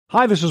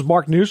Hi, this is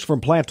Mark News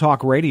from Plant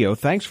Talk Radio.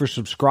 Thanks for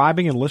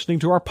subscribing and listening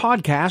to our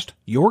podcast,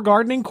 Your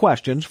Gardening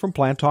Questions from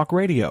Plant Talk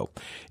Radio.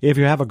 If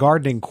you have a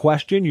gardening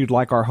question you'd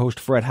like our host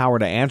Fred Howard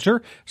to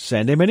answer,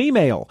 send him an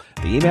email.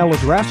 The email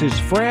address is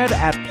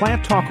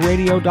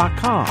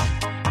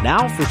fred@planttalkradio.com.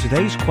 Now for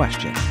today's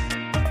question.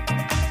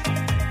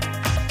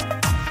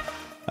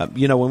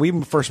 When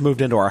we first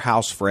moved into our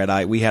house,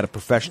 Fred, we had a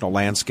professional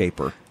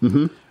landscaper.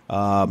 Mm-hmm.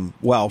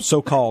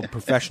 So-called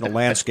professional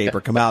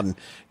landscaper come out and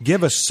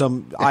give us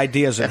some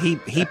ideas. And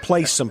he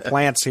placed some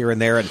plants here and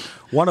there, and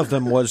one of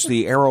them was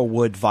the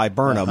Overactive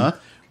Viburnum,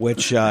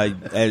 which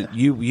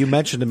you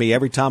mentioned to me.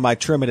 Every time I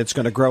trim it, it's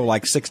going to grow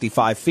like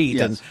 65 feet.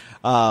 Yes.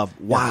 And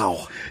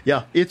wow,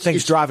 yeah,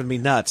 it's driving me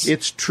nuts.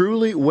 It's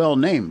truly well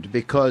named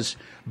because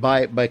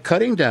by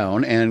cutting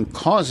down and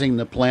causing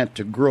the plant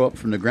to grow up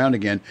from the ground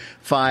again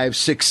 5,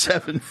 6,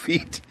 7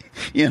 feet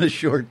in a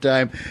short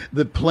time,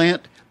 the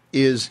plant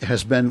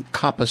has been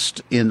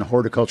coppiced in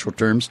horticultural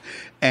terms,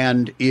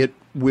 and it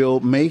will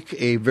make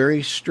a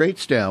very straight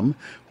stem,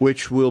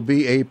 which will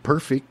be a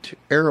perfect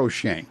arrow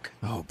shank.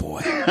 Oh, boy.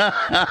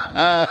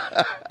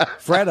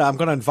 Fred, I'm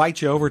going to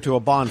invite you over to a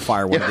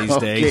bonfire one of these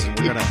days, and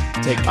we're going to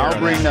take care of that. I'll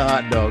bring the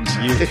hot dogs.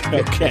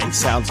 Okay,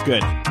 sounds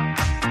good.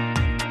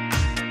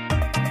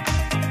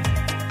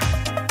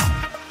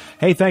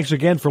 Hey, thanks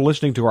again for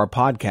listening to our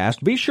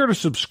podcast. Be sure to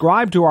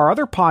subscribe to our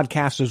other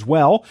podcasts as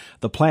well,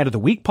 the Plant of the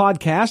Week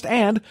podcast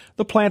and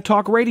the Plant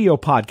Talk Radio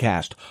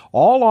podcast,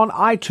 all on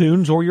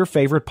iTunes or your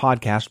favorite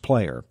podcast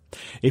player.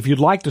 If you'd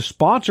like to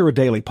sponsor a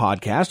daily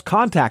podcast,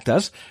 contact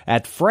us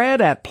at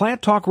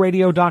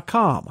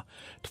fred@planttalkradio.com.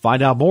 To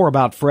find out more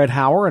about Fred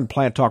Howard and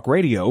Plant Talk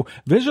Radio,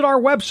 visit our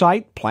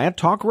website,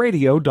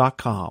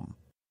 planttalkradio.com.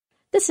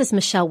 This is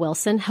Michelle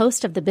Wilson,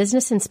 host of the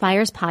Business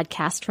Inspires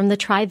podcast from the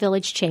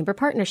Tri-Village Chamber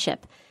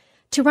Partnership.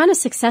 To run a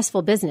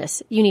successful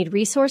business, you need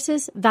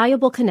resources,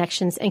 valuable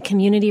connections, and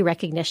community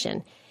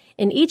recognition.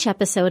 In each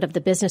episode of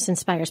the Business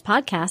Inspires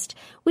podcast,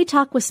 we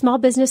talk with small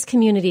business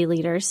community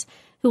leaders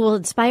who will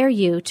inspire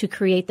you to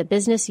create the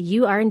business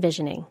you are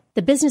envisioning.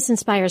 The Business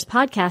Inspires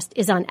podcast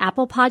is on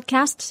Apple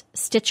Podcasts,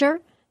 Stitcher,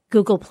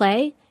 Google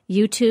Play,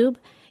 YouTube,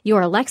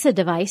 your Alexa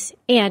device,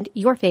 and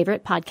your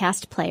favorite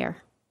podcast player.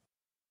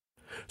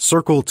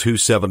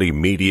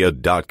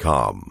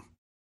 Circle270media.com